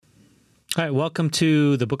All right, welcome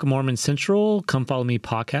to the Book of Mormon Central Come Follow Me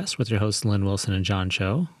podcast with your hosts, Lynn Wilson and John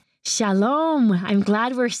Cho. Shalom. I'm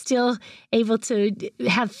glad we're still able to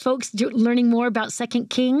have folks learning more about 2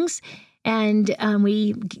 Kings, and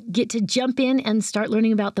we get to jump in and start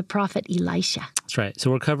learning about the prophet Elisha. That's right. So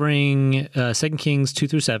we're covering 2 Kings 2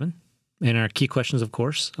 through 7, and our key questions, of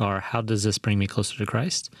course, are how does this bring me closer to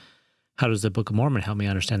Christ? How does the Book of Mormon help me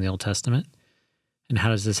understand the Old Testament? And how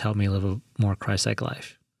does this help me live a more Christ-like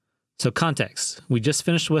life? So context, we just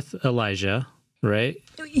finished with Elijah, right?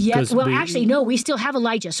 Yeah, well, actually, no, we still have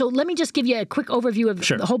Elijah. So let me just give you a quick overview of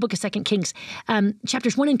the whole book of 2 Kings.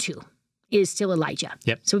 Chapters 1 and 2 is still Elijah.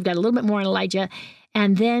 Yep. So we've got a little bit more on Elijah.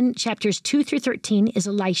 And then chapters 2 through 13 is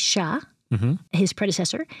Elisha, his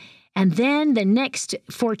predecessor. And then the next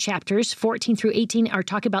 4 chapters, 14 through 18, are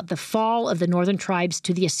talking about the fall of the northern tribes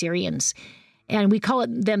to the Assyrians. And we call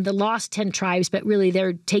them the lost 10 tribes, but really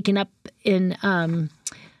they're taken up in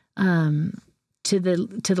to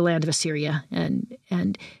the land of Assyria,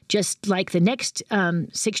 and just like the next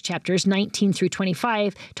 6 chapters, 19 through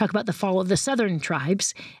 25, talk about the fall of the southern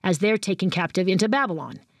tribes as they're taken captive into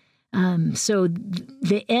Babylon. So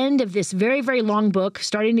the end of this very, very long book,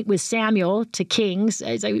 starting with Samuel to Kings,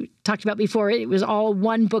 as I talked about before, it was all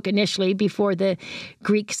one book initially before the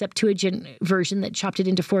Greek Septuagint version that chopped it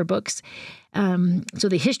into 4 books. So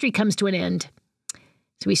the history comes to an end.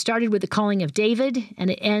 So we started with the calling of David,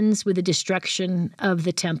 and it ends with the destruction of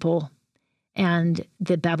the temple and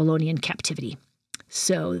the Babylonian captivity.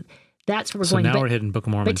 So that's where we're going. So now we're hitting Book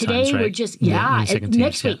of Mormon times, right? But today we're just,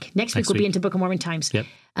 next week. Next week we'll be into Book of Mormon times. Yep.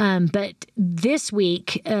 But this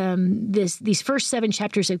week, these first 7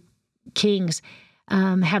 chapters of Kings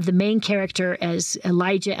have the main character as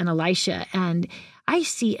Elijah and Elisha. And I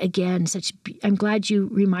see again I'm glad you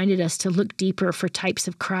reminded us to look deeper for types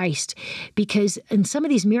of Christ, because in some of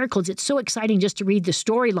these miracles, it's so exciting just to read the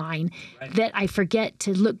storyline that I forget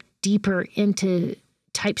to look deeper into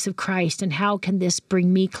types of Christ and how can this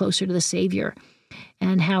bring me closer to the Savior,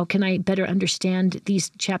 and how can I better understand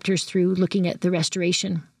these chapters through looking at the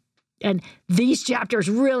restoration. And these chapters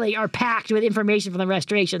really are packed with information from the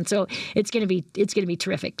restoration, so it's going to be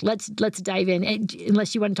terrific. Let's dive in.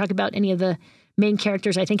 Unless you want to talk about any of the main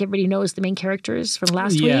characters. I think everybody knows the main characters from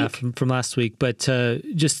last week. Yeah, from last week. But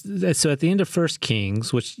just so at the end of 1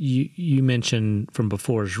 Kings, which you mentioned from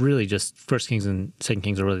before, is really just 1 Kings and 2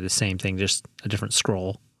 Kings are really the same thing, just a different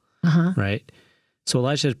scroll, right? So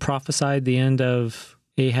Elijah had prophesied the end of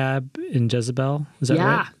Ahab and Jezebel. Is that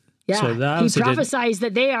right? Yeah, so he prophesies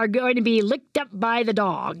that they are going to be licked up by the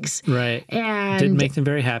dogs. Right. And didn't make them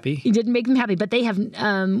very happy. He didn't make them happy, but they have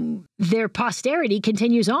their posterity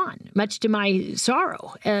continues on, much to my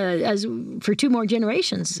sorrow, as for 2 more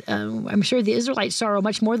generations. I'm sure the Israelites sorrow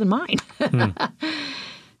much more than mine.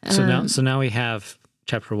 So now we have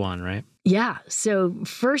chapter 1, right? Yeah. So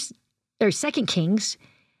 2 Kings,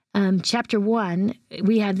 chapter 1,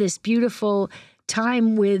 we have this beautiful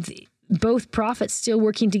time with both prophets still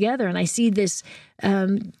working together. And I see this,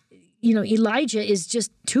 Elijah is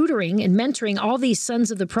just tutoring and mentoring all these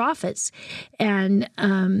sons of the prophets and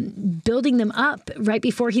building them up right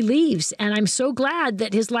before he leaves. And I'm so glad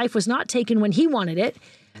that his life was not taken when he wanted it,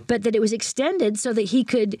 but that it was extended so that he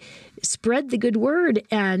could spread the good word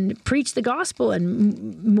and preach the gospel,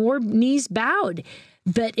 and more knees bowed.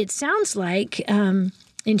 But it sounds like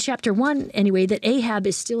in chapter 1, anyway, that Ahab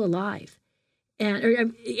is still alive. Or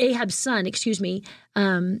Ahab's son,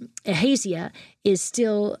 Ahaziah, is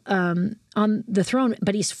still on the throne,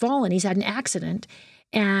 but he's fallen. He's had an accident,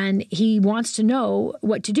 and he wants to know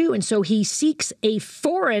what to do. And so he seeks a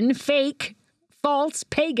foreign, fake, false,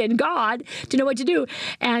 pagan god to know what to do.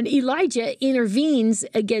 And Elijah intervenes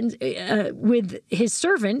again with his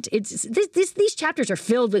servant. These chapters are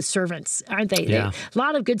filled with servants, aren't they? Yeah. A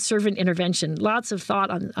lot of good servant intervention, lots of thought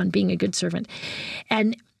on being a good servant.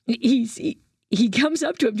 And he comes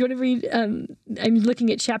up to him. Do you want to read? I'm looking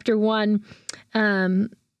at chapter 1,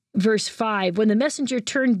 verse 5. When the messenger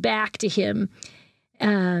turned back to him,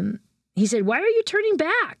 he said, "Why are you turning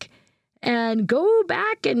back? And go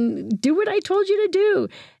back and do what I told you to do."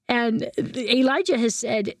 And Elijah has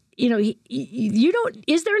said, you don't.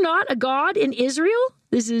 Is there not a God in Israel?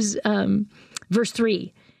 This is verse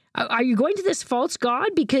 3. Are you going to this false god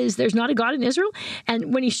because there's not a God in Israel?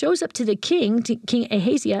 And when he shows up to the king, to King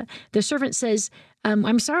Ahaziah, the servant says,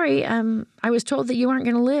 I'm sorry, I was told that you aren't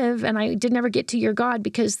going to live, and I did never get to your God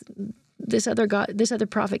because this other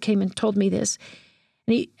prophet came and told me this.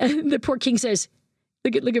 And the poor king says,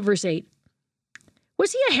 look at verse 8.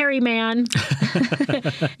 Was he a hairy man,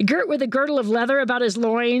 girt with a girdle of leather about his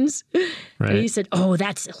loins? Right. And he said, "Oh,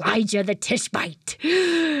 that's Elijah the Tishbite."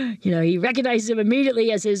 He recognized him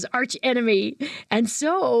immediately as his arch enemy. And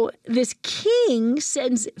so this king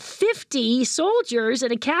sends 50 soldiers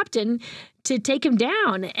and a captain to take him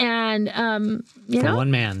down. And, For one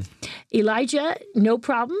man. Elijah, no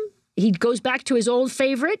problem. He goes back to his old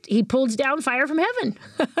favorite. He pulls down fire from heaven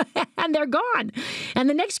and they're gone. And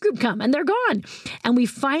the next group come and they're gone. And we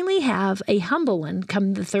finally have a humble one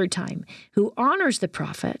come the third time who honors the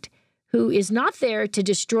prophet, who is not there to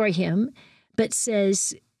destroy him, but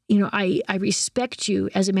says, I respect you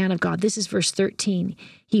as a man of God. This is verse 13.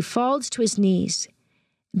 He falls to his knees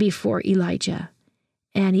before Elijah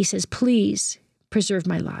and he says, "Please preserve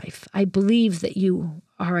my life. I believe that you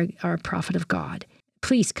are a prophet of God.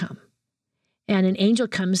 Please come." And an angel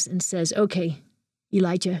comes and says, "Okay,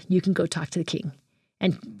 Elijah, you can go talk to the king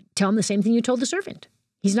and tell him the same thing you told the servant."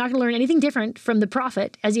 He's not going to learn anything different from the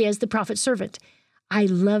prophet as he is the prophet's servant. I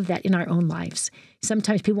love that in our own lives.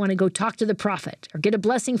 Sometimes people want to go talk to the prophet or get a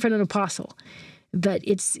blessing from an apostle, but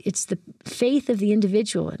it's the faith of the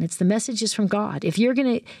individual and it's the messages from God. If you're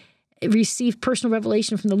going to receive personal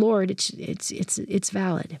revelation from the Lord, it's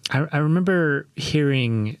valid. I remember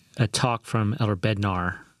hearing a talk from Elder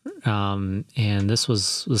Bednar, and this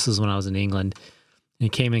is when I was in England. And he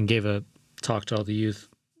came and gave a talk to all the youth,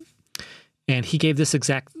 and he gave this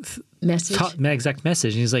exact message.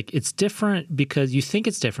 And he's like, "It's different because you think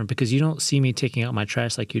it's different because you don't see me taking out my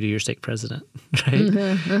trash like you do your stake president, right?"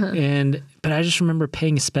 But I just remember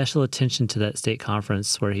paying special attention to that stake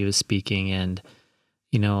conference where he was speaking, and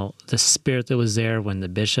the spirit that was there when the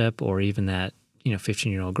bishop or even that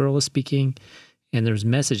 15-year-old girl was speaking, and there's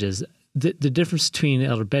messages. The difference between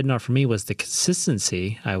Elder Bednar for me was the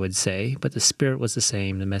consistency, I would say, but the spirit was the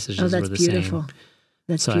same. The messages were the beautiful. same.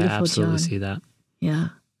 That's so beautiful, I absolutely John. see that. Yeah.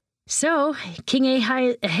 So King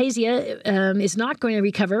Ahaziah is not going to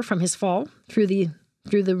recover from his fall through the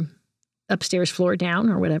upstairs floor down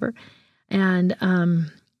or whatever, and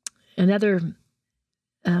another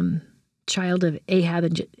child of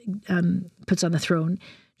Ahab puts on the throne,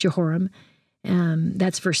 Jehoram.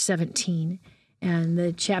 That's verse 17. And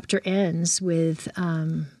the chapter ends with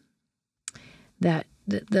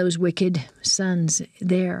those wicked sons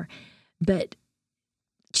there. But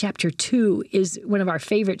chapter 2 is one of our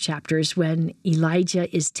favorite chapters when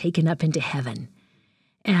Elijah is taken up into heaven.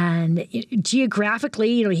 And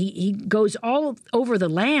geographically, he goes all over the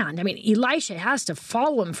land. I mean, Elisha has to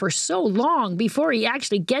follow him for so long before he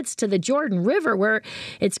actually gets to the Jordan River where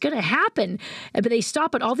it's going to happen. But they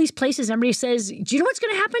stop at all these places. Everybody says, "Do you know what's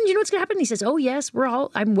going to happen? Do you know what's going to happen?" And he says, "Oh, yes,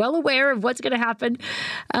 I'm well aware of what's going to happen."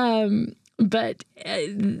 But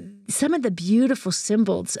some of the beautiful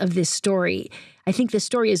symbols of this story, I think the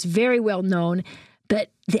story is very well known,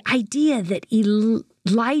 but the idea that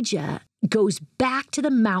Elijah goes back to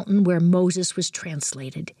the mountain where Moses was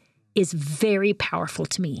translated is very powerful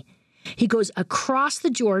to me. He goes across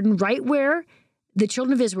the Jordan, right where the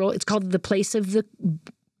children of Israel, it's called the place of the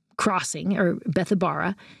crossing, or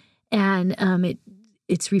Bethabara, and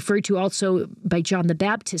it's referred to also by John the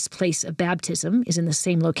Baptist's place of baptism is in the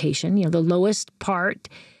same location, the lowest part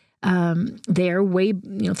there, way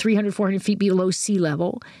 300, 400 feet below sea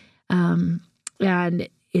level, and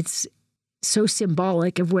it's so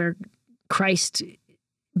symbolic of where Christ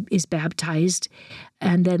is baptized,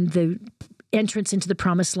 and then the entrance into the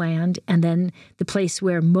promised land, and then the place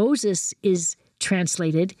where Moses is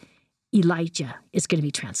translated, Elijah is going to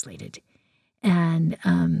be translated. And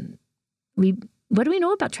what do we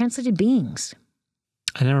know about translated beings?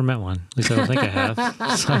 I never met one. At least I don't think I have.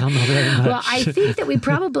 So I don't know very much. Well, I think that we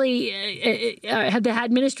probably have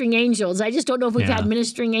had ministering angels. I just don't know if we've had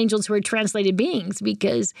ministering angels who are translated beings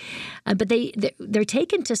because, but they're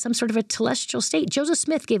taken to some sort of a celestial state. Joseph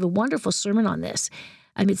Smith gave a wonderful sermon on this.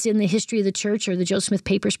 It's in the History of the Church or the Joseph Smith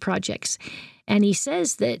Papers projects. And he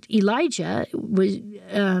says that Elijah was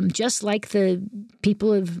just like the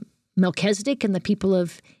people of Melchizedek and the people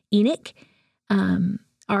of Enoch,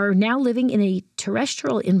 are now living in a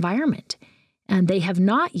terrestrial environment, and they have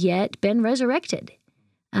not yet been resurrected.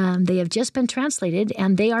 They have just been translated,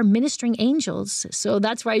 and they are ministering angels. So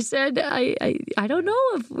that's why I said I don't know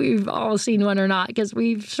if we've all seen one or not, because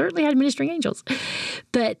we've certainly had ministering angels.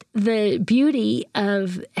 But the beauty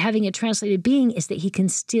of having a translated being is that he can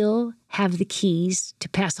still have the keys to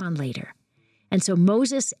pass on later. And so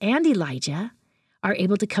Moses and Elijah are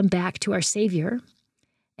able to come back to our Savior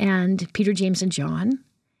and Peter, James, and John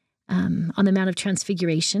on the Mount of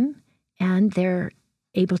Transfiguration, and they're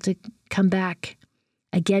able to come back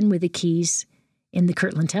again with the keys in the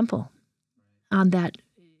Kirtland Temple on that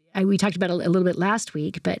we talked about it a little bit last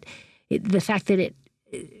week, but the fact that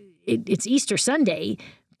it's Easter Sunday,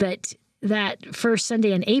 but that first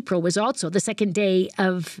Sunday in April was also the second day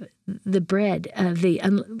of the bread, of the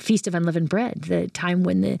Feast of Unleavened Bread, the time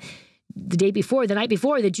when the night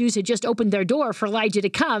before, the Jews had just opened their door for Elijah to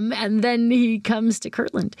come, and then he comes to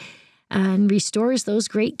Kirtland and restores those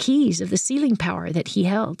great keys of the sealing power that he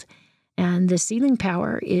held. And the sealing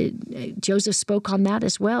power, Joseph spoke on that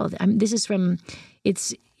as well. This is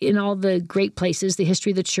it's in all the great places, the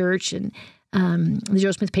history of the church and the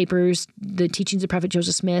Joseph Smith Papers, the teachings of Prophet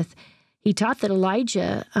Joseph Smith. He taught that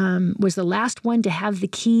Elijah was the last one to have the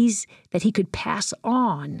keys that he could pass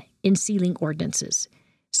on in sealing ordinances.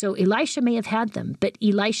 So Elisha may have had them, but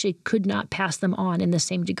Elisha could not pass them on in the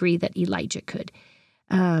same degree that Elijah could.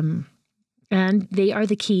 And they are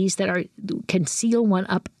the keys that can seal one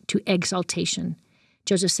up to exaltation.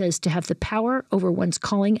 Joseph says to have the power over one's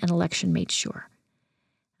calling and election made sure.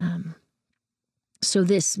 So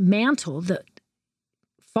this mantle that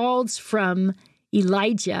falls from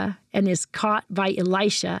Elijah and is caught by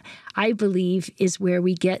Elisha, I believe, is where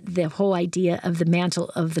we get the whole idea of the mantle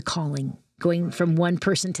of the calling, going from one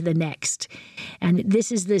person to the next. And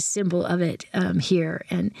this is the symbol of it here.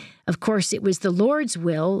 And of course, it was the Lord's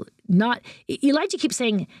will, not... Elijah keeps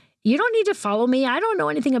saying, you don't need to follow me. I don't know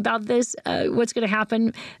anything about this, what's going to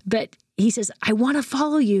happen. But he says, I want to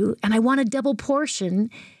follow you, and I want a double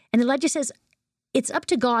portion. And Elijah says, it's up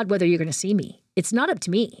to God whether you're going to see me. It's not up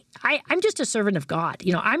to me. I'm just a servant of God.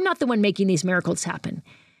 I'm not the one making these miracles happen.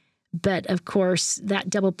 But of course, that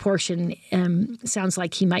double portion sounds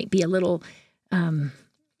like he might be a little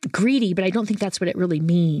greedy, but I don't think that's what it really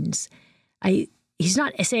means. He's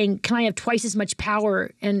not saying, can I have twice as much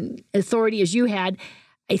power and authority as you had?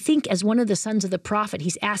 I think as one of the sons of the prophet,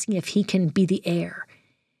 he's asking if he can be the heir.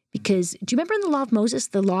 Because do you remember in the law of Moses,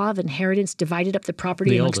 the law of inheritance divided up the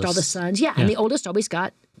property amongst all the sons? Yeah, and the oldest always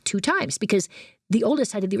got 2 times because the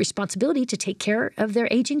oldest had the responsibility to take care of their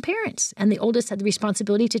aging parents, and the oldest had the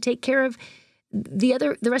responsibility to take care of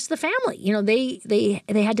the rest of the family. They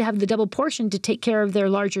had to have the double portion to take care of their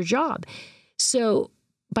larger job. So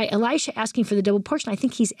by Elisha asking for the double portion, I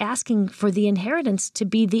think he's asking for the inheritance to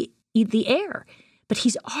be the heir. But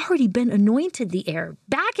he's already been anointed the heir.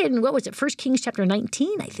 Back in, 1 Kings chapter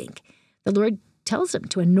 19, I think, the Lord tells him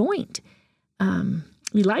to anoint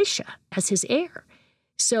Elisha as his heir.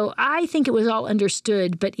 So I think it was all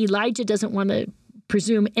understood, but Elijah doesn't want to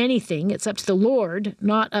presume anything. It's up to the Lord,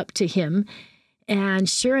 not up to him. And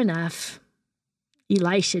sure enough,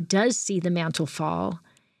 Elisha does see the mantle fall.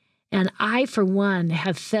 And I, for one,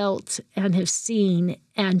 have felt and have seen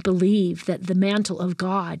and believe that the mantle of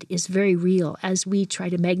God is very real as we try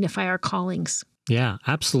to magnify our callings. Yeah,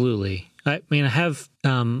 absolutely. I mean, I've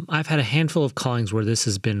had a handful of callings where this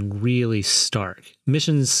has been really stark.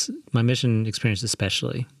 My mission experience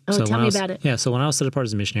especially. Oh, so tell me about it. Yeah, so when I was set apart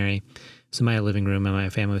as a missionary, so my living room and my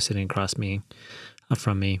family was sitting across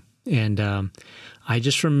from me. And I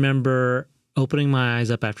just remember opening my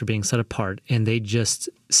eyes up after being set apart, and they just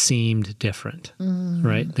seemed different,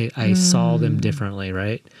 right? I saw them differently,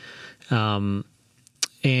 right?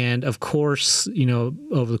 And of course,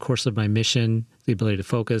 over the course of my mission, the ability to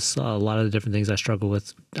focus, a lot of the different things I struggled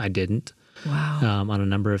with, I didn't. Wow. On a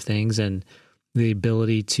number of things, and the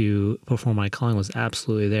ability to perform my calling was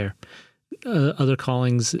absolutely there. Other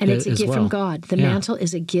callings and it's a gift well. From God. The mantle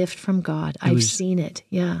is a gift from God. I've seen it.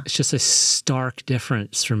 Yeah, it's just a stark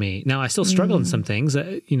difference for me. Now I still struggle in some things.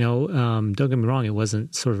 Don't get me wrong. It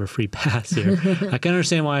wasn't sort of a free pass here. I can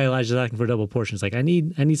understand why Elijah's asking for double portions. Like I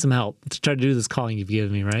need some help to try to do this calling you've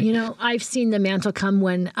given me. Right? I've seen the mantle come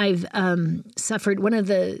when I've suffered. One of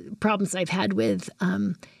the problems I've had with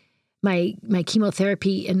my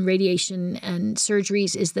chemotherapy and radiation and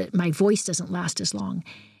surgeries is that my voice doesn't last as long.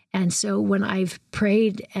 And so when I've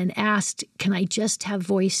prayed and asked, can I just have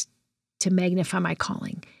voice to magnify my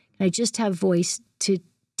calling? Can I just have voice to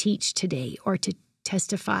teach today or to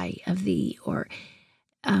testify of thee? Or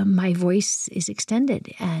my voice is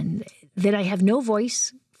extended. And that I have no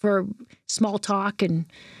voice for small talk and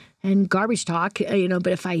garbage talk, but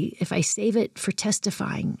if I save it for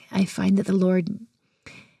testifying, I find that the Lord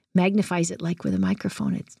magnifies it like with a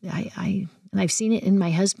microphone. And I've seen it in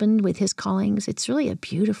my husband with his callings. It's really a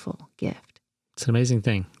beautiful gift. It's an amazing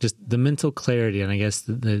thing. Just the mental clarity and I guess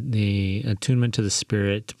the attunement to the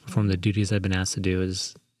Spirit to perform the duties I've been asked to do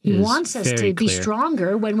is He wants us to be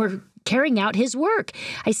stronger when we're carrying out his work.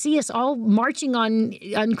 I see us all marching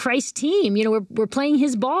on Christ's team. We're playing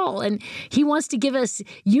his ball, and he wants to give us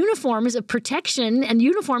uniforms of protection and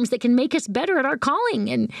uniforms that can make us better at our calling.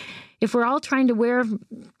 And if we're all trying to wear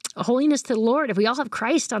holiness to the Lord, if we all have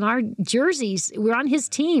Christ on our jerseys, we're on his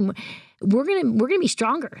team, we're gonna be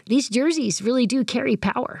stronger. These jerseys really do carry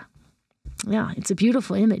power. Yeah, it's a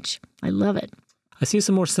beautiful image. I love it. I see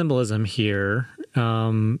some more symbolism here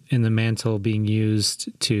in the mantle being used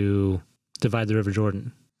to divide the River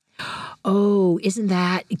Jordan. Oh, isn't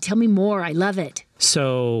that? Tell me more. I love it.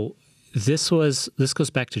 So this goes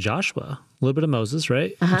back to Joshua, a little bit of Moses,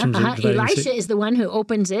 right? In terms of dividing the Elisha is the one who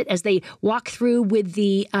opens it as they walk through with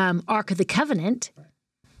the Ark of the Covenant.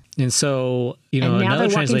 And so, And now another they're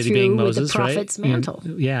walking translated being through with the Moses, right? prophet's mantle.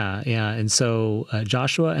 Yeah. And so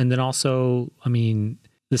Joshua, and then also,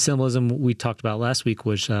 the symbolism we talked about last week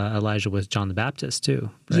was Elijah with John the Baptist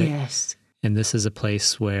too, right? Yes. And this is a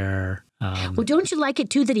place where... well, don't you like it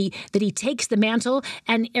too that he takes the mantle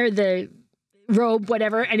or the robe,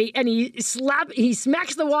 whatever, and he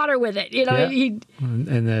smacks the water with it.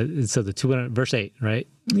 And so the two went, verse 8, right?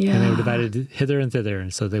 Yeah. And they were divided hither and thither,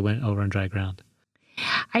 and so they went over on dry ground.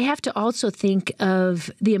 I have to also think of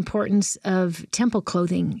the importance of temple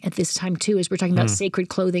clothing at this time too, as we're talking about sacred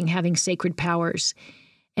clothing having sacred powers.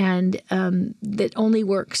 And that only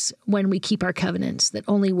works when we keep our covenants, that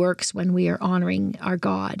only works when we are honoring our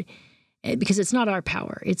God. Because it's not our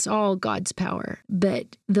power. It's all God's power.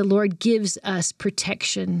 But the Lord gives us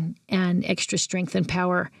protection and extra strength and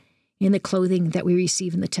power in the clothing that we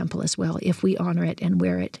receive in the temple as well, if we honor it and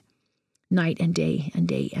wear it night and day and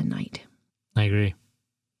day and night. I agree.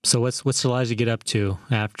 So what's Elijah get up to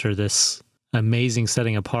after this amazing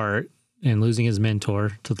setting apart and losing his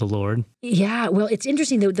mentor to the Lord? Yeah, well, it's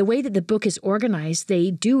interesting. The way that the book is organized,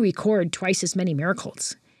 they do record twice as many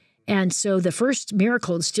miracles. And so the first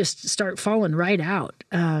miracles just start falling right out.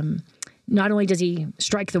 Not only does he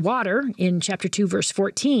strike the water in chapter 2, verse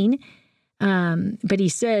 14, but he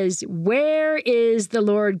says, "Where is the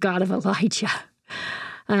Lord God of Elijah?"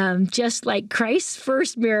 Just like Christ's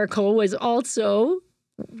first miracle was also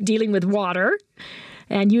dealing with water.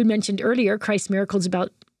 And you had mentioned earlier, Christ's miracle is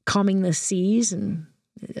about calming the seas and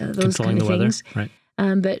those Controlling kind of the things. weather,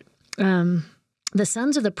 right. But the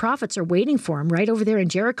sons of the prophets are waiting for him right over there in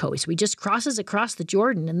Jericho. So he just crosses across the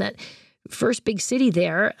Jordan, and that first big city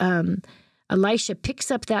there, Elisha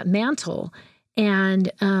picks up that mantle,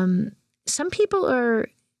 and some people are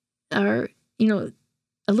a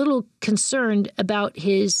little concerned about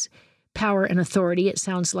his power and authority, it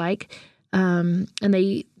sounds like, and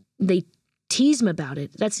they tease him about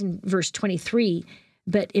it. That's in verse 23.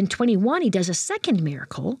 But in 21, he does a second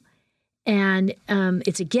miracle. And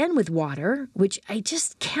it's again with water, which I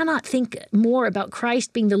just cannot think more about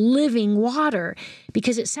Christ being the living water,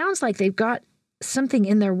 because it sounds like they've got something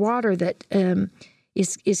in their water that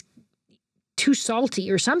is too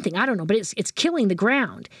salty or something. I don't know, but it's killing the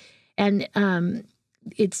ground, and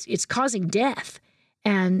it's causing death.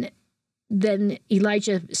 And then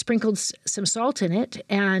Elijah sprinkled some salt in it,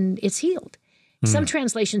 and it's healed. Some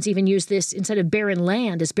translations even use this instead of barren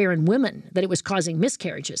land as barren women, that it was causing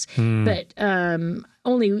miscarriages. But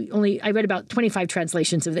only I read about 25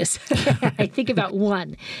 translations of this. I think about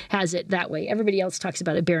one has it that way. Everybody else talks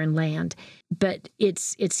about a barren land, but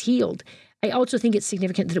it's healed. I also think it's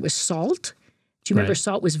significant that it was salt. Do you remember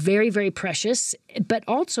salt was very, very precious, but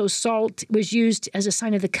also salt was used as a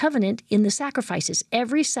sign of the covenant in the sacrifices.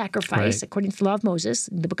 Every sacrifice, according to the law of Moses,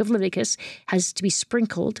 in the book of Leviticus, has to be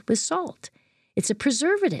sprinkled with salt. It's a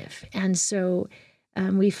preservative. And so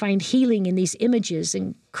we find healing in these images.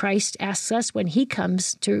 And Christ asks us when he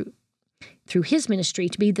comes through his ministry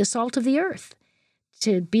to be the salt of the earth,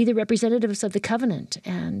 to be the representatives of the covenant.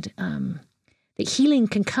 And that healing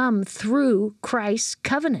can come through Christ's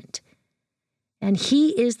covenant. And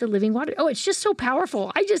he is the living water. Oh, it's just so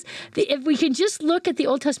powerful. If we can just look at the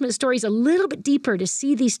Old Testament stories a little bit deeper to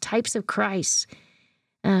see these types of Christ.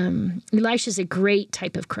 Elisha's a great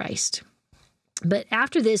type of Christ. But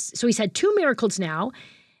after this, so he's had 2 miracles now,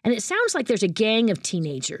 and it sounds like there's a gang of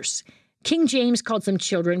teenagers. King James called them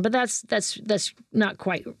children, but that's not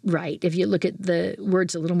quite right. If you look at the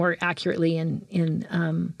words a little more accurately in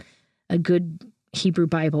a good Hebrew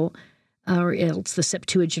Bible, or else the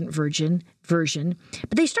Septuagint version.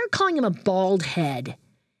 But they start calling him a bald head.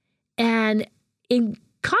 And in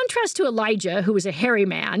contrast to Elijah, who was a hairy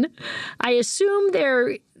man, I assume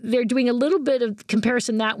they're doing a little bit of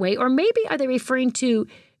comparison that way. Or maybe are they referring to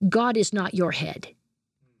God is not your head?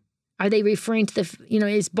 Are they referring to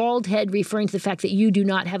is bald head referring to the fact that you do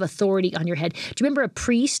not have authority on your head? Do you remember a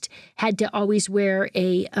priest had to always wear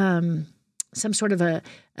some sort of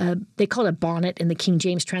they call it a bonnet in the King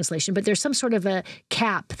James translation, but there's some sort of a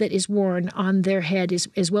cap that is worn on their head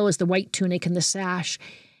as well as the white tunic and the sash.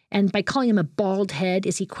 And by calling him a bald head,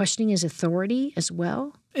 is he questioning his authority as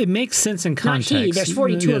well? It makes sense in Not context. he. There's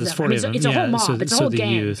 42 of there's them. I mean, 40 of them. it's a whole Yeah, mob. It's a whole the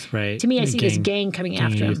gang. youth, right? To me, I The see this gang coming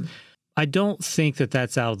after youth. him. I don't think that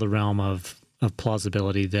that's out of the realm of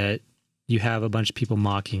plausibility that you have a bunch of people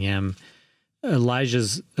mocking him.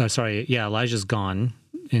 Elijah's gone.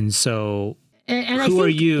 And so And who are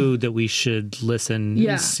you that we should listen?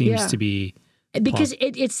 Yeah, seems to be... Because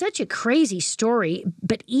it's such a crazy story,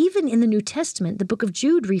 but even in the New Testament, the book of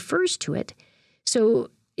Jude refers to it. So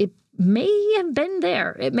it may have been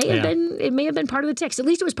there. It may have been. It may have been part of the text. At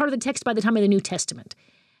least it was part of the text by the time of the New Testament.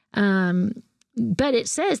 But it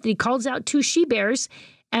says that he calls out 2 she-bears,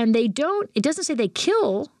 and they don't. It doesn't say they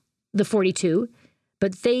kill the 42,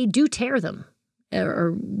 but they do tear them,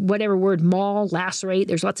 or whatever word, maul, lacerate.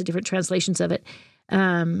 There's lots of different translations of it.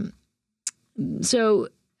 So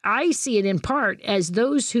I see it in part as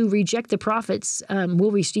those who reject the prophets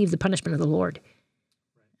will receive the punishment of the Lord.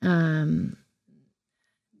 And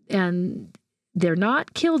they're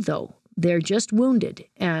not killed, though. They're just wounded.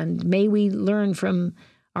 And may we learn from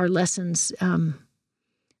our lessons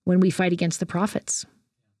when we fight against the prophets.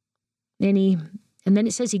 And then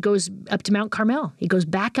it says he goes up to Mount Carmel. He goes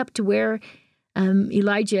back up to where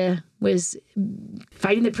Elijah was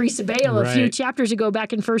fighting the priests of Baal a few chapters ago,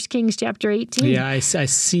 back in 1 Kings chapter 18. Yeah, I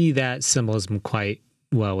see that symbolism quite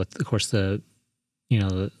well with, of course, the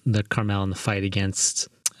Carmel and the fight against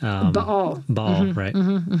Baal, right?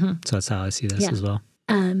 So that's how I see this as well.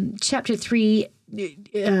 Chapter 3,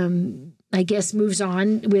 I guess, moves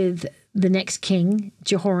on with the next king,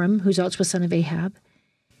 Jehoram, who's also a son of Ahab.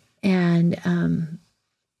 And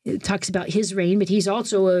it talks about his reign, but he's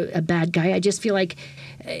also a bad guy. I just feel like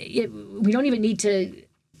we don't even need to...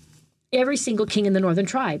 Every single king in the northern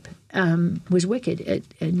tribe was wicked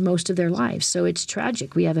in most of their lives, so it's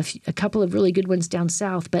tragic. We have a couple of really good ones down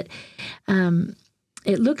south, but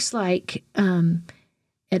it looks like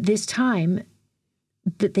at this time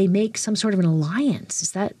that they make some sort of an alliance.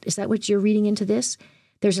 Is that what you're reading into this?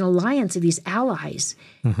 There's an alliance of these allies,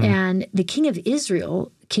 and the king of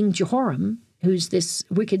Israel, King Jehoram, who's this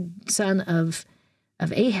wicked son of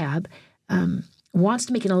Ahab, wants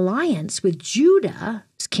to make an alliance with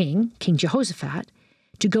Judah's King Jehoshaphat,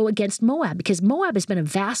 to go against Moab, because Moab has been a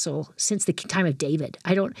vassal since the time of David.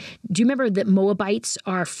 Do you remember that Moabites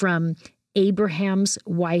are from Abraham's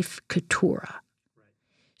wife Keturah?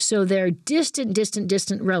 So they're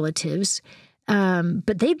distant relatives,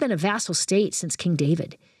 but they've been a vassal state since King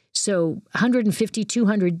David. So 150,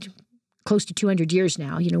 200, close to 200 years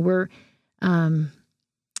now.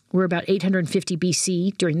 We're about 850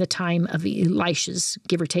 BC during the time of Elisha's,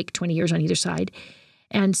 give or take 20 years on either side.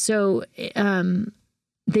 And so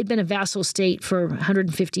they've been a vassal state for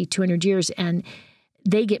 150, 200 years, and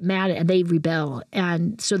they get mad and they rebel.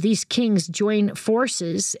 And so these kings join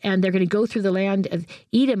forces, and they're going to go through the land of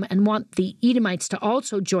Edom and want the Edomites to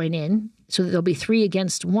also join in, so that there'll be 3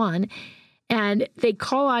 against 1. And they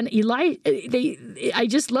call on I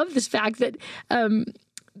just love this fact that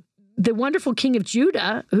the wonderful king of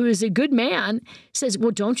Judah, who is a good man, says,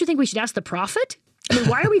 well, don't you think we should ask the prophet? I mean,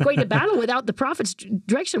 why are we going to battle without the prophet's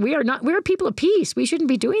direction? We're people of peace. We shouldn't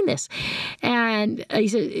be doing this. And he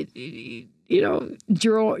said,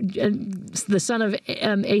 the son of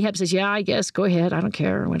Ahab says, yeah, I guess, go ahead. I don't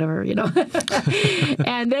care, or whatever,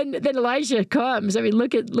 And then Elijah comes. I mean,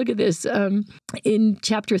 look at this. In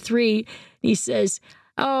chapter 3, he says,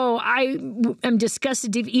 oh, I am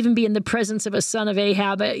disgusted to even be in the presence of a son of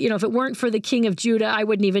Ahab. If it weren't for the king of Judah, I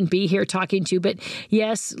wouldn't even be here talking to you. But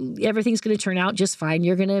yes, everything's going to turn out just fine.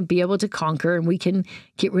 You're going to be able to conquer, and we can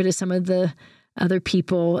get rid of some of the other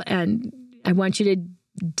people. And I want you to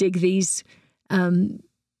dig these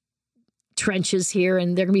trenches here,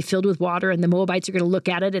 and they're going to be filled with water, and the Moabites are going to look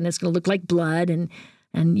at it, and it's going to look like blood, and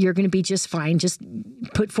you're going to be just fine. Just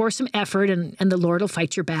put forth some effort, and the Lord will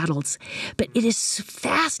fight your battles. But it is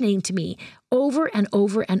fascinating to me, over and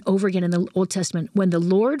over and over again in the Old Testament, when the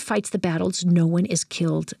Lord fights the battles, no one is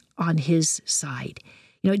killed on his side.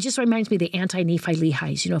 It just reminds me of the anti-Nephi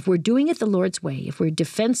Lehis. If we're doing it the Lord's way, if we're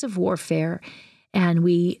defensive warfare, and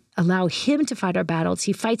we allow him to fight our battles,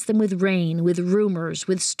 he fights them with rain, with rumors,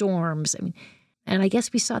 with storms. And I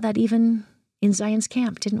guess we saw that even in Zion's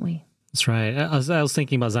camp, didn't we? That's right. I was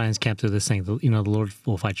thinking about Zion's camp through this thing. The Lord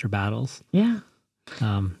will fight your battles. Yeah.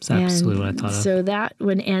 It's absolutely what I thought of. So that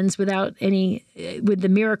one ends with the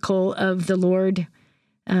miracle of the Lord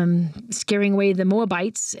scaring away the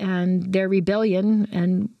Moabites and their rebellion,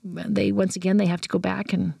 and they have to go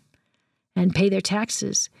back and pay their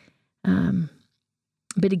taxes.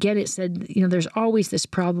 But again, it said, there's always this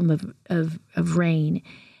problem of rain.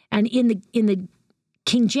 And in the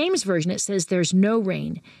King James Version, it says there's no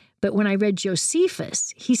rain. But when I read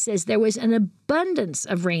Josephus, he says there was an abundance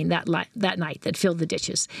of rain that night that filled the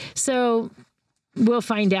ditches. So we'll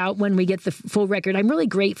find out when we get the full record. I'm really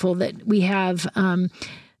grateful that we have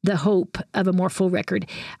the hope of a more full record.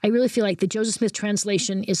 I really feel like the Joseph Smith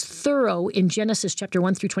translation is thorough in Genesis chapter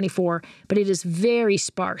 1 through 24, but it is very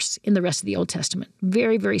sparse in the rest of the Old Testament.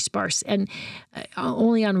 Very, very sparse. And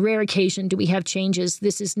only on rare occasion do we have changes.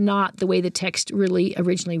 This is not the way the text really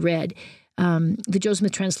originally read. The Joseph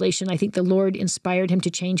Smith translation, I think the Lord inspired him to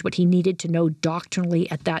change what he needed to know doctrinally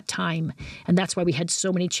at that time. And that's why we had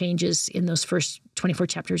so many changes in those first 24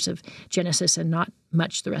 chapters of Genesis and not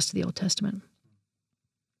much the rest of the Old Testament.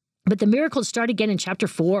 But the miracles start again in chapter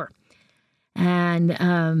 4.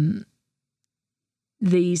 And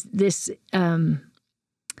this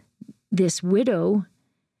widow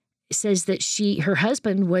says that her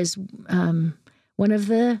husband was one of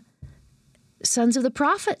the sons of the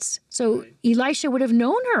prophets. So Elisha would have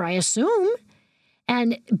known her, I assume.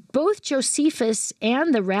 And both Josephus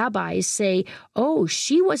and the rabbis say, oh,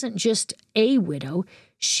 she wasn't just a widow.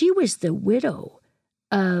 She was the widow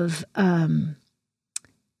of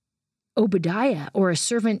Obadiah, or a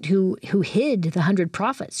servant who hid the 100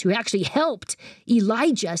 prophets, who actually helped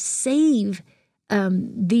Elijah save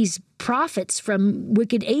these prophets from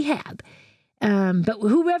wicked Ahab. But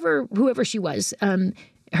whoever she was,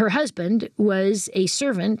 her husband was a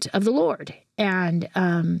servant of the Lord,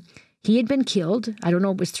 and he had been killed. I don't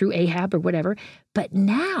know if it was through Ahab or whatever, but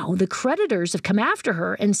now the creditors have come after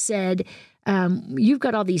her and said, you've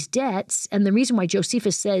got all these debts, and the reason why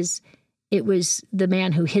Josephus says it was the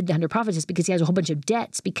man who hid the 100 prophets is because he has a whole bunch of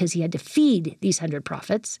debts because he had to feed these 100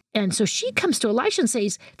 prophets. And so she comes to Elisha and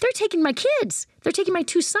says, they're taking my kids. They're taking my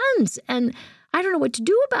 2 sons, and I don't know what to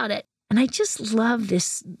do about it. And I just love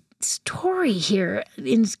this story here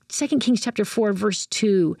in 2 Kings chapter 4, verse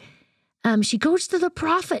 2. She goes to the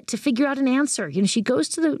prophet to figure out an answer. She goes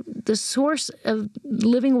to the source of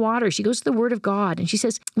living water. She goes to the word of God, and she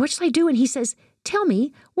says, what shall I do? And he says, tell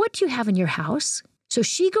me, what do you have in your house? So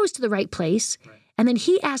she goes to the right place, and then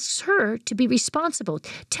he asks her to be responsible.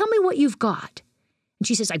 Tell me what you've got. And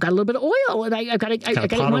she says, I've got a little bit of oil, and I got it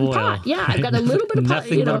in one pot. Yeah, I've got a little bit of pot.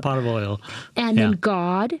 Nothing but a pot of oil. And then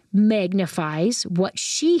God magnifies what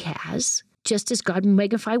she has, just as God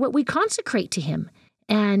magnifies what we consecrate to him.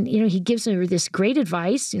 And, he gives her this great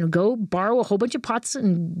advice, go borrow a whole bunch of pots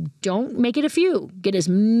and don't make it a few. Get as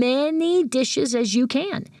many dishes as you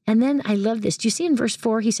can. And then I love this. Do you see in verse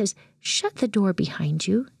 4, he says, shut the door behind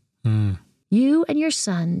you. You and your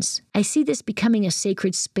sons. I see this becoming a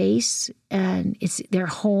sacred space, and it's their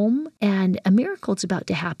home, and a miracle's about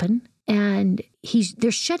to happen. And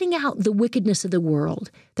they're shutting out the wickedness of the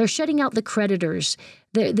world. They're shutting out the creditors.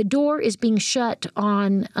 The door is being shut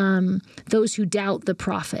on those who doubt the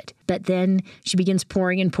prophet. But then she begins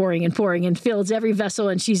pouring and pouring and pouring and fills every vessel,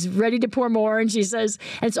 and she's ready to pour more. And she says,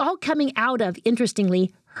 and it's all coming out of,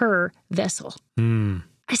 interestingly, her vessel.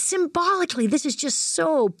 Symbolically, this is just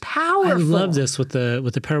so powerful. I love this with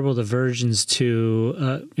the parable of the virgins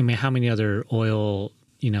too. How many other oil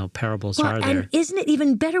parables are there? And isn't it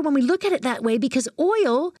even better when we look at it that way? Because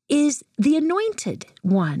oil is the anointed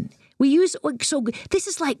one. So this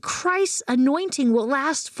is like Christ's anointing will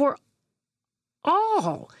last for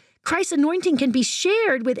all. Christ's anointing can be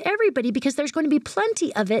shared with everybody because there's going to be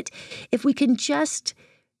plenty of it if we can just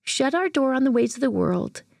shut our door on the ways of the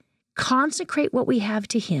world, consecrate what we have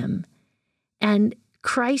to him, and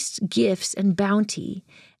Christ's gifts and bounty.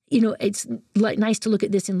 It's nice to look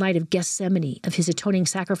at this in light of Gethsemane, of his atoning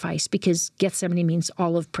sacrifice, because Gethsemane means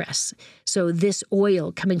olive press. So this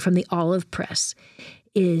oil coming from the olive press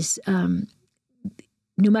is, no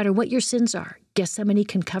matter what your sins are, Gethsemane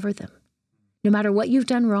can cover them. No matter what you've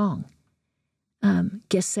done wrong,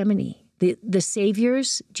 Gethsemane, the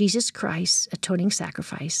Savior's, Jesus Christ's atoning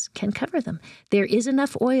sacrifice can cover them. There is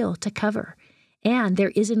enough oil to cover, and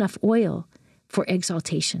there is enough oil for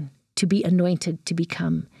exaltation, to be anointed to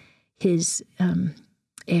become his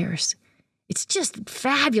heirs. It's just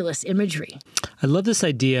fabulous imagery. I love this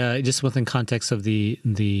idea, just within context of the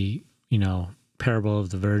parable of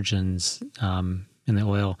the virgins and the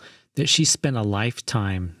oil, that she spent a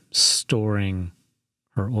lifetime storing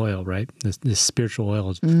her oil, right? This spiritual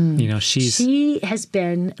oil. She has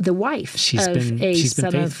been the wife of a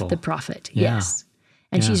son of the prophet. Yeah. Yes.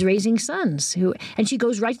 And she's raising sons and she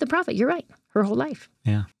goes right to the prophet. You're right. Her whole life.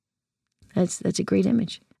 Yeah. That's a great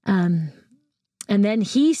image. And then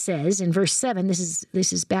he says in verse 7, this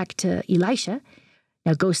is back to Elisha,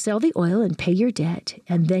 now go sell the oil and pay your debt,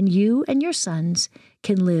 and then you and your sons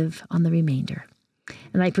can live on the remainder.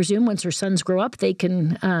 And I presume once her sons grow up, they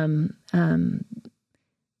can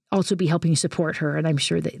also be helping support her, and I'm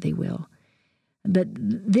sure that they will. But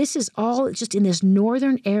this is all just in this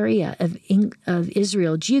northern area of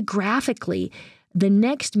Israel. Geographically, the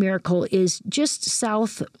next miracle is just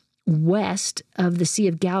southwest of the Sea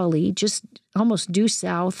of Galilee, just almost due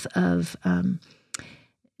south of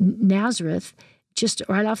Nazareth, just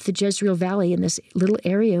right off the Jezreel Valley in this little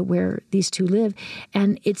area where these two live.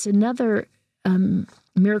 And it's another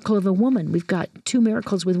miracle of a woman. We've got two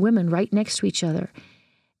miracles with women right next to each other.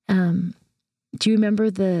 Do you remember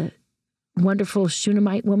the wonderful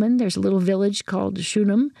Shunammite woman? There's a little village called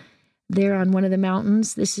Shunem there on one of the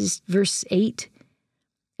mountains. This is verse 8.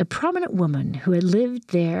 A prominent woman who had lived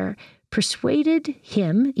there persuaded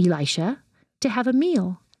him, Elisha, to have a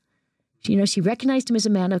meal. She recognized him as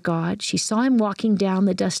a man of God. She saw him walking down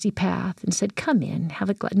the dusty path and said, come in, have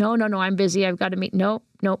a glass. No, I'm busy. I've got to meet. Nope.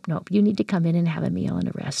 You need to come in and have a meal and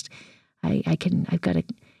a rest. I've got an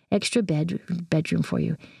extra bedroom for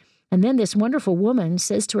you. And then this wonderful woman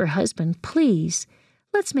says to her husband, please,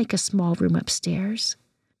 let's make a small room upstairs.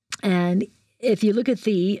 And if you look at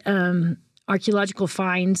the archaeological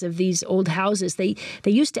finds of these old houses, they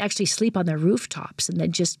used to actually sleep on their rooftops and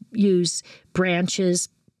then just use branches,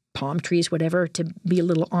 palm trees, whatever, to be a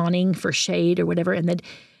little awning for shade or whatever. And then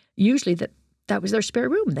usually that was their spare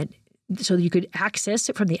room. So you could access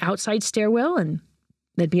it from the outside stairwell, and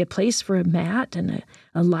there'd be a place for a mat and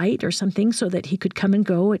a light or something so that he could come and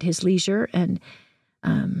go at his leisure. And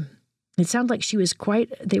it sounded like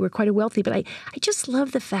they were quite a wealthy, but I just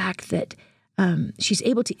love the fact that she's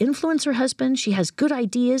able to influence her husband. She has good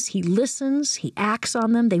ideas. He listens. He acts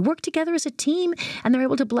on them. They work together as a team, and they're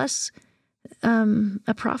able to bless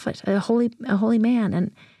a prophet, a holy man.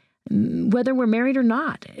 And whether we're married or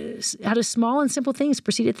not, out of small and simple things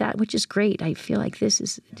proceeded that which is great. I feel like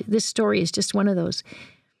this story is just one of those.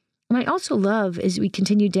 And I also love, as we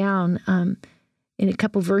continue down in a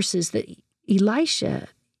couple verses, that Elisha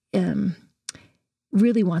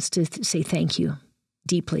really wants to say thank you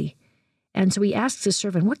deeply. And so he asks his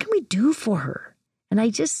servant, what can we do for her? And I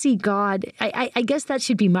just see God, I guess that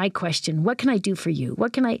should be my question. What can I do for you?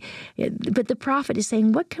 But the prophet is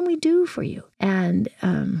saying, what can we do for you? And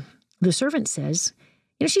the servant says,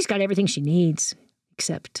 she's got everything she needs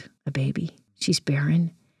except a baby. She's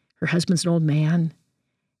barren. Her husband's an old man,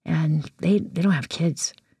 and they don't have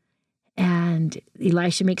kids. And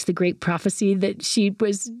Elisha makes the great prophecy that she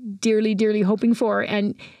was dearly, dearly hoping for.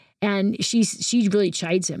 And she really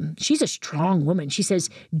chides him. She's a strong woman. She says,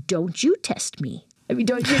 don't you test me. I mean,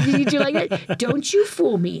 don't you like that? Don't you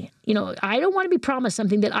fool me. I don't want to be promised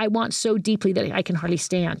something that I want so deeply that I can hardly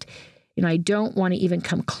stand. I don't want to even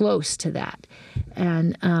come close to that.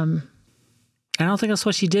 And I don't think that's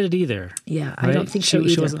what she did it either. Yeah, right? I don't think so either.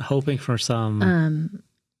 She wasn't hoping for some...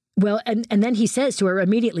 Well, and then he says to her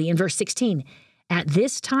immediately in verse 16, at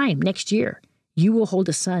this time next year, you will hold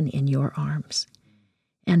a son in your arms.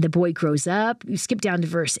 And the boy grows up. You skip down to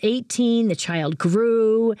verse 18. The child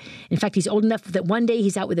grew. In fact, he's old enough that one day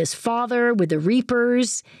he's out with his father, with the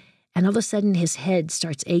reapers. And all of a sudden, his head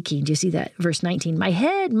starts aching. Do you see that? Verse 19, my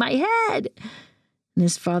head, my head. And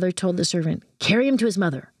his father told the servant, carry him to his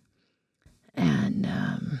mother. And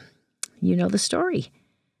you know the story.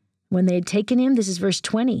 When they had taken him, this is verse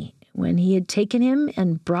 20. When he had taken him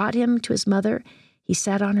and brought him to his mother, he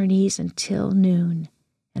sat on her knees until noon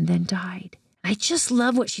and then died. I just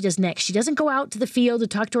love what she does next. She doesn't go out to the field to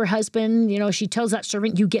talk to her husband. She tells that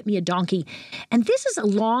servant, you get me a donkey. And this is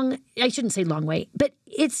I shouldn't say long way, but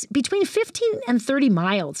it's between 15 and 30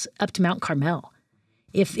 miles up to Mount Carmel.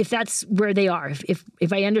 If that's where they are,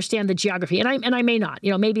 if I understand the geography, and I may not,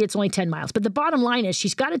 maybe it's only 10 miles. But the bottom line is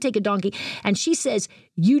she's got to take a donkey, and she says,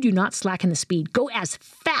 you do not slacken the speed. Go as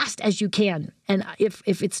fast as you can. And if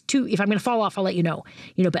I'm going to fall off, I'll let you know.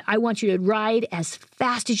 But I want you to ride as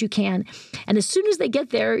fast as you can. And as soon as they get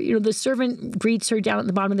there, the servant greets her down at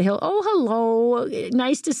the bottom of the hill. Oh, hello.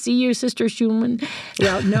 Nice to see you, Sister Schumann.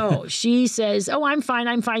 Well, no, she says, oh, I'm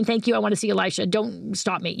fine. Thank you. I want to see Elisha. Don't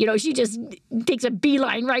stop me. She just takes a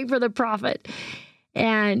beeline right for the prophet.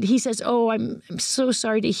 And he says, oh, I'm so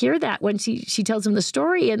sorry to hear that, when she tells him the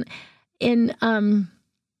story. And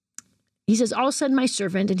he says, I'll send my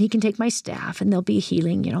servant and he can take my staff and there'll be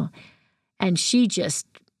healing, And she just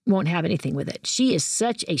won't have anything with it. She is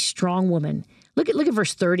such a strong woman. Look at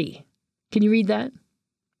verse 30. Can you read that?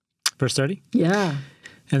 Verse 30? Yeah.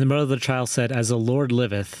 And the mother of the child said, as the Lord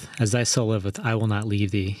liveth, as thy soul liveth, I will not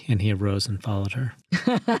leave thee. And he arose and followed her.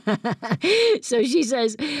 So she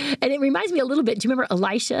says, and it reminds me a little bit, do you remember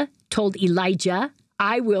Elisha told Elijah,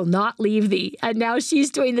 I will not leave thee. And now she's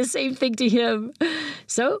doing the same thing to him.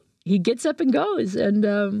 So he gets up and goes.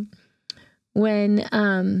 And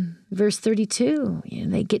when verse 32,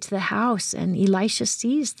 they get to the house and Elisha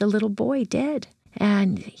sees the little boy dead.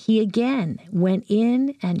 And he again went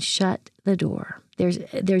in and shut the door.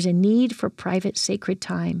 There's a need for private, sacred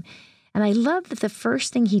time. And I love that the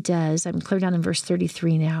first thing he does, I'm clear down in verse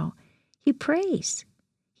 33 now, he prays.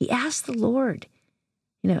 He asks the Lord,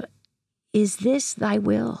 is this thy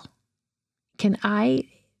will? Can I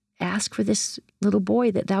ask for this little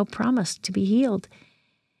boy that thou promised to be healed?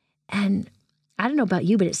 And I don't know about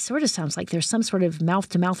you, but it sort of sounds like there's some sort of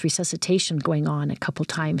mouth-to-mouth resuscitation going on a couple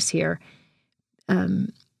times here.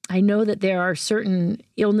 I know that there are certain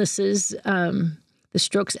illnesses, the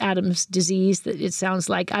Stokes Adams disease, that it sounds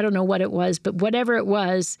like, I don't know what it was, but whatever it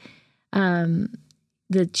was,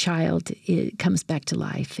 the child, it comes back to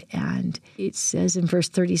life. And it says in verse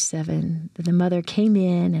 37 that the mother came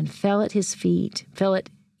in and fell at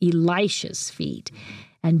Elisha's feet,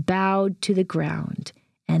 and bowed to the ground.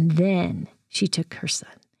 And then she took her son.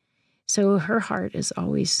 So her heart is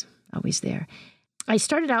always there. I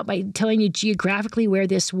started out by telling you geographically where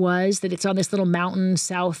this was, that it's on this little mountain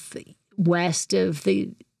southwest of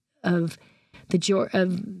the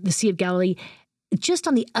Sea of Galilee. Just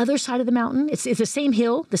on the other side of the mountain, it's the same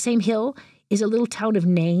hill. The same hill is a little town of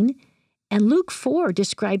Nain. And Luke 4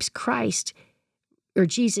 describes Christ, or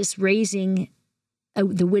Jesus, raising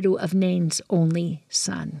the widow of Nain's only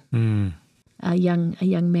son, a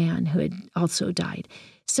young man who had also died.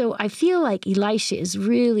 So I feel like Elisha is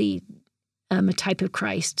really a type of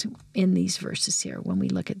Christ in these verses here. When we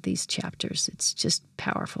look at these chapters, it's just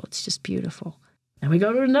powerful. It's just beautiful. And we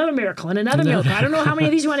go to another miracle and another miracle. I don't know how many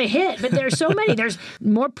of these you want to hit, but there's so many. There's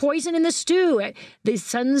more poison in the stew. The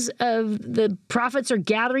sons of the prophets are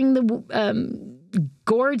gathering the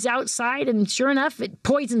gourds outside, and sure enough, it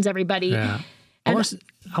poisons everybody. Yeah. I want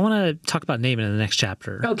to talk about Naaman in the next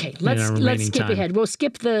chapter. Okay, let's skip ahead. We'll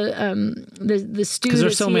skip the stew because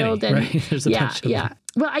there's so many, and, right? There's a bunch of them.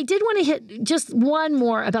 Well, I did want to hit just one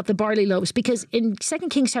more about the barley loaves, because in 2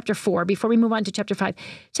 Kings chapter 4, before we move on to chapter 5,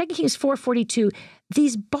 2 Kings 4:42,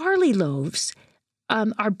 these barley loaves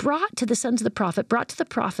are brought to the sons of the prophet, brought to the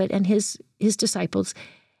prophet and his disciples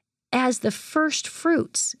as the first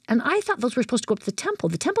fruits. And I thought those were supposed to go up to the temple.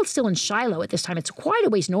 The temple's still in Shiloh at this time. It's quite a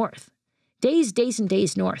ways north. Days and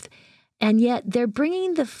days north. And yet they're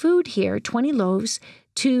bringing the food here, 20 loaves,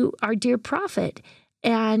 to our dear prophet.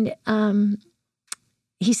 And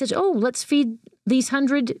he says, let's feed these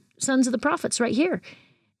 100 sons of the prophets right here.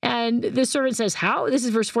 And the servant says, how? This is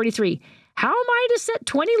verse 43. How am I to set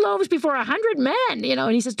 20 loaves before 100 men?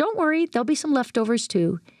 And he says, don't worry, there'll be some leftovers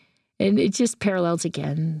too. And it just parallels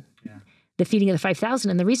again the feeding of the 5,000.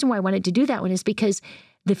 And the reason why I wanted to do that one is because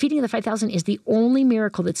the feeding of the 5,000 is the only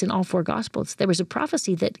miracle that's in all four Gospels. There was a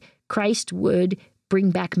prophecy that Christ would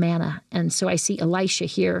bring back manna. And so I see Elisha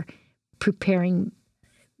here preparing,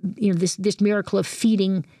 this miracle of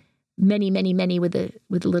feeding many, many, many with a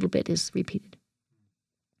little bit is repeated.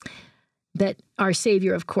 But our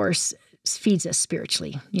Savior, of course, feeds us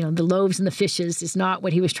spiritually. The loaves and the fishes is not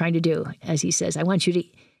what he was trying to do. As he says, I want you to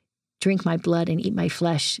drink my blood and eat my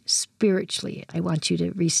flesh spiritually. I want you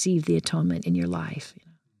to receive the atonement in your life.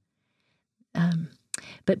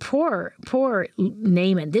 But poor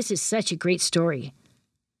Naaman, this is such a great story.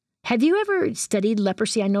 Have you ever studied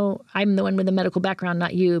leprosy? I know I'm the one with a medical background,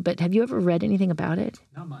 not you, but have you ever read anything about it?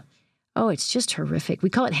 Not much. Oh, it's just horrific. We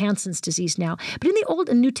call it Hansen's disease now. But in the Old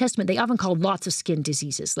and New Testament, they often called lots of skin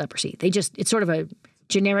diseases leprosy. It's sort of a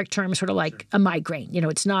generic term, sort of like a migraine.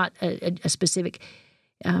 It's not a specific,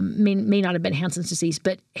 may not have been Hansen's disease,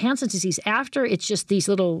 but Hansen's disease, after it's just these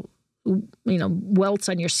little welts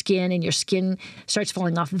on your skin, and your skin starts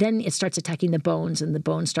falling off, then it starts attacking the bones, and the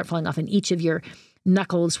bones start falling off, and each of your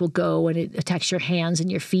knuckles will go, and it attacks your hands and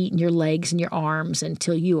your feet and your legs and your arms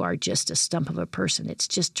until you are just a stump of a person. It's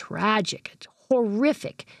just tragic. It's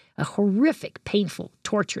horrific, a horrific, painful,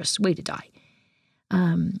 torturous way to die.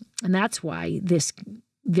 And that's why this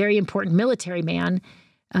very important military man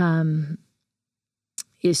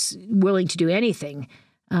is willing to do anything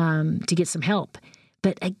to get some help.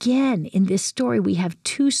 But again, in this story, we have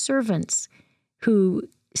two servants who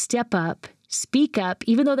step up, speak up,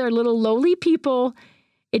 even though they're little lowly people.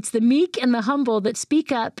 It's the meek and the humble that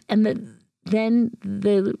speak up, and then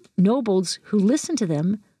the nobles who listen to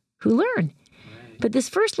them, who learn. Right. But this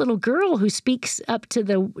first little girl who speaks up to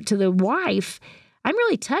the wife, I'm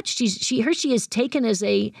really touched. She is taken as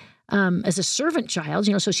a servant child,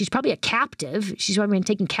 so she's probably a captive. She's probably been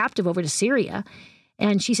taken captive over to Syria.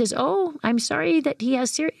 And she says, "Oh, I'm sorry that he has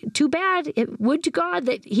Syria. Too bad. Would to God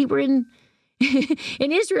that he were in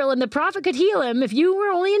Israel and the prophet could heal him. If you were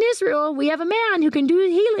only in Israel, we have a man who can do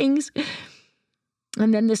healings."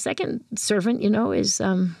 And then the second servant,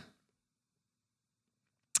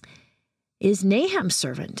 is Nahum's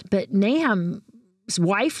servant. But Nahum's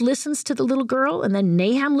wife listens to the little girl, and then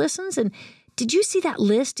Nahum listens. And did you see that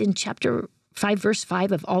list in chapter 5, verse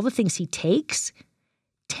 5 of all the things he takes?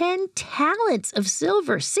 10 talents of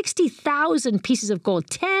silver, 60,000 pieces of gold,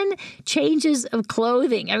 10 changes of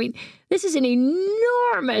clothing. I mean, this is an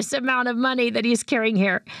enormous amount of money that he's carrying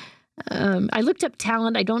here. I looked up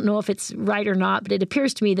talent. I don't know if it's right or not, but it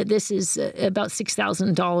appears to me that this is about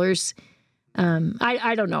 $6,000.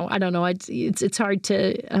 I don't know. It's hard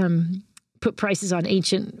to put prices on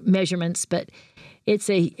ancient measurements, but it's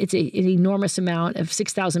an enormous amount of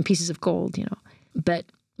 6,000 pieces of gold. But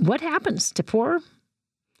what happens to poor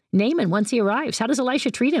Naaman once he arrives? How does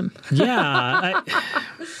Elisha treat him? Yeah,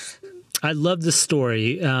 I love this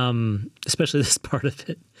story, especially this part of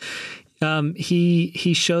it.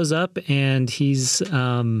 He shows up and he's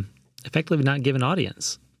effectively not given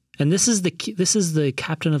audience. And this is the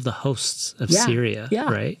captain of the hosts of Syria,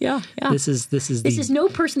 right? Yeah. This is no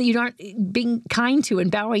person that you aren't being kind to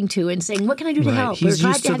and bowing to and saying, "What can I do to help?" He's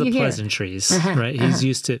used to the pleasantries, right? He's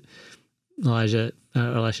used to Elisha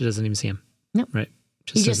doesn't even see him. No, right?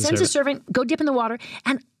 He just sends a servant, go dip in the water.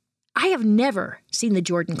 And I have never seen the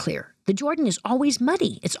Jordan clear. The Jordan is always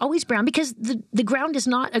muddy. It's always brown because the ground is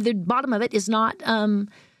not, the bottom of it is not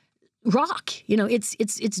rock.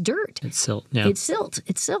 It's dirt. It's silt. Yeah. It's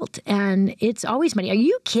silt. And it's always muddy. Are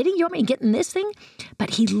you kidding? You want me to get in this thing? But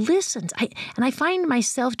he listens. I find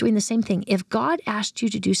myself doing the same thing. If God asked you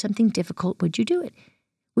to do something difficult, would you do it?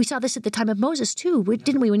 We saw this at the time of Moses too,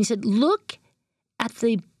 didn't we? When he said, "Look at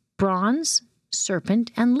the bronze serpent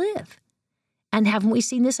and live." And haven't we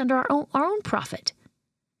seen this under our own prophet?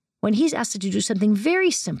 When he's asked to do something very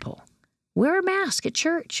simple, wear a mask at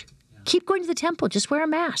church. Keep going to the temple, just wear a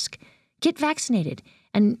mask. Get vaccinated.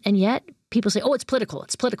 And yet people say, "Oh, it's political,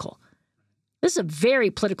 it's political." This is a very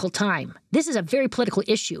political time. This is a very political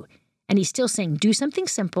issue. And he's still saying, do something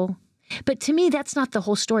simple. But to me, that's not the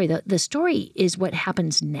whole story. The story is what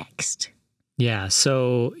happens next. Yeah,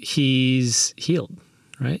 so he's healed.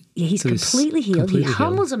 Right? Yeah, he's completely healed. He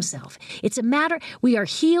humbles himself. It's a matter, we are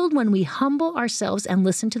healed when we humble ourselves and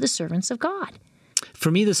listen to the servants of God.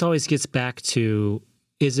 For me, this always gets back to,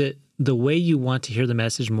 is it the way you want to hear the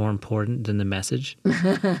message more important than the message?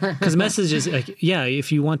 Because the message is like, yeah,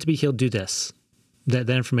 if you want to be healed, do this. That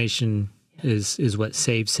information is what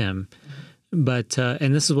saves him. But,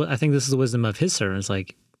 and this is what, I think this is the wisdom of his servants,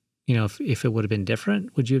 like, if it would have been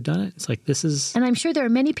different, would you have done it? It's like, this is... And I'm sure there are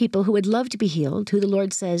many people who would love to be healed, who the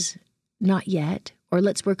Lord says, not yet, or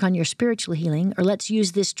let's work on your spiritual healing, or let's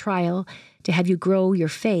use this trial to have you grow your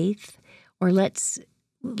faith, or let's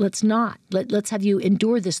not. Let's have you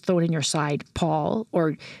endure this thorn in your side, Paul,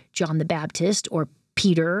 or John the Baptist, or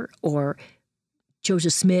Peter, or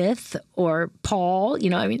Joseph Smith, or Paul.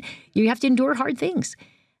 You have to endure hard things.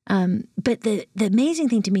 But the amazing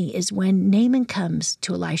thing to me is when Naaman comes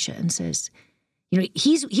to Elisha and says,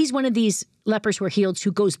 he's one of these lepers who are healed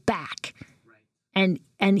who goes back. Right.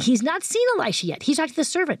 And he's not seen Elisha yet. He's talked to the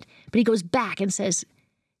servant, but he goes back and says,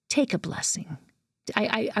 "Take a blessing.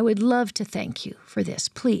 I would love to thank you for this.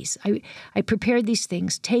 Please, I prepared these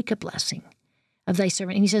things. Take a blessing of thy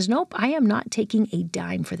servant." And he says, "Nope, I am not taking a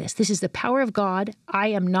dime for this. This is the power of God. I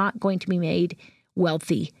am not going to be made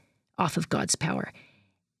wealthy off of God's power."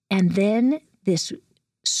 And then this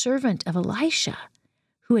servant of Elisha,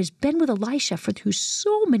 who has been with Elisha through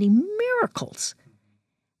so many miracles,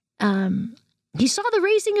 he saw the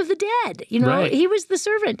raising of the dead. Right. He was the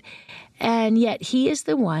servant. And yet he is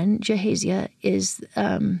the one, Gehazi,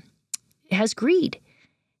 has greed.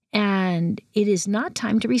 And it is not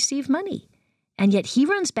time to receive money. And yet he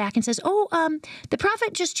runs back and says, the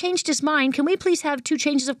prophet just changed his mind. Can we please have 2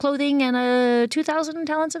 changes of clothing and 2,000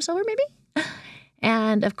 talents of silver, maybe?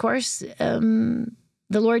 And, of course, the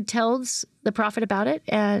Lord tells the prophet about it,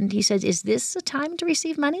 and he says, "Is this a time to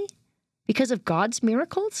receive money because of God's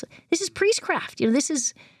miracles?" This is priestcraft. This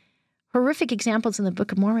is horrific examples in the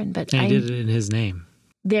Book of Mormon. But and he did it in his name.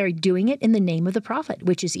 They're doing it in the name of the prophet,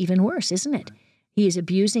 which is even worse, isn't it? He is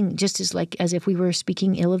abusing just as if we were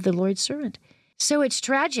speaking ill of the Lord's servant. So it's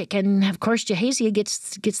tragic. And, of course, Gehazi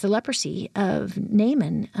gets the leprosy of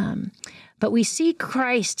Naaman. But we see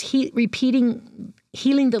Christ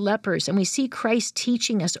healing the lepers, and we see Christ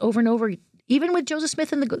teaching us over and over, even with Joseph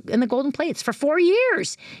Smith and the golden plates. For 4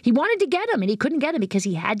 years, he wanted to get him, and he couldn't get him because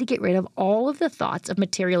he had to get rid of all of the thoughts of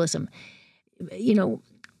materialism.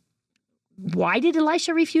 Why did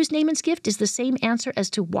Elisha refuse Naaman's gift is the same answer as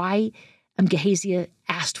to why Gehazi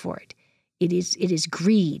asked for it. It is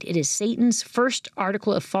greed. It is Satan's first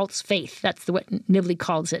article of false faith. That's what Nibley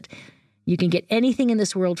calls it. You can get anything in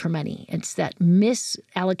this world for money. It's that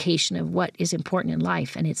misallocation of what is important in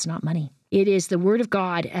life, and it's not money. It is the Word of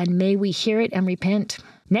God, and may we hear it and repent.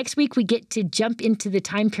 Next week, we get to jump into the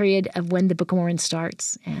time period of when the Book of Mormon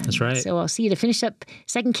starts. And that's right. So I'll see you to finish up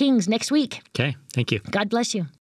 2 Kings next week. Okay, thank you. God bless you.